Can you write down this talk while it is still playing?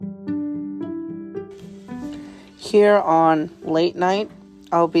Here on Late Night,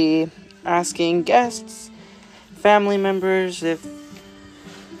 I'll be asking guests, family members, if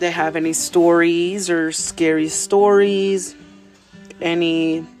they have any stories or scary stories,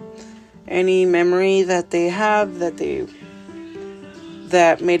 any memory that they have that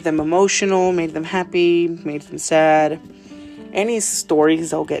made them emotional, made them happy, made them sad. Any stories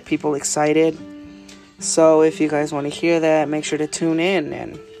that'll get people excited. So if you guys want to hear that, make sure to tune in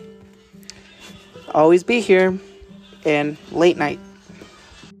and always be here in Late Night.